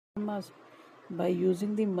Karmas. By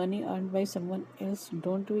using the money earned by someone else,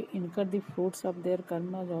 don't we incur the fruits of their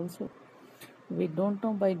karmas also? We don't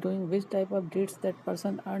know by doing which type of deeds that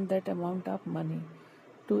person earned that amount of money.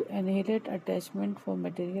 To annihilate attachment for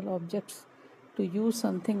material objects, to use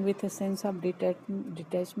something with a sense of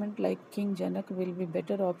detachment like King Janak will be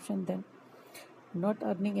better option than not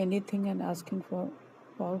earning anything and asking for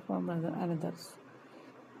from others.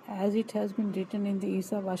 As it has been written in the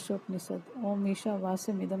Isavashopanishad, Om Isha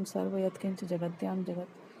Vasamidam Sarva Yatkincha Jagatyam Jagat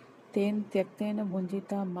Ten Tyaktena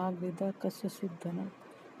Bhunjita Magrida Kasya Suddhanam.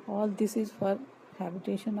 All this is for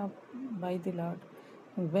habitation of by the Lord.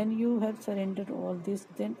 When you have surrendered all this,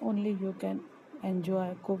 then only you can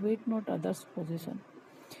enjoy, covet not others' possession.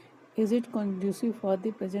 Is it conducive for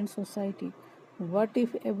the present society? What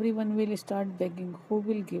if everyone will start begging? Who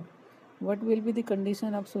will give? What will be the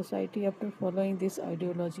condition of society after following this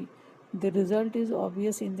ideology? The result is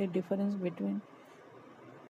obvious in the difference between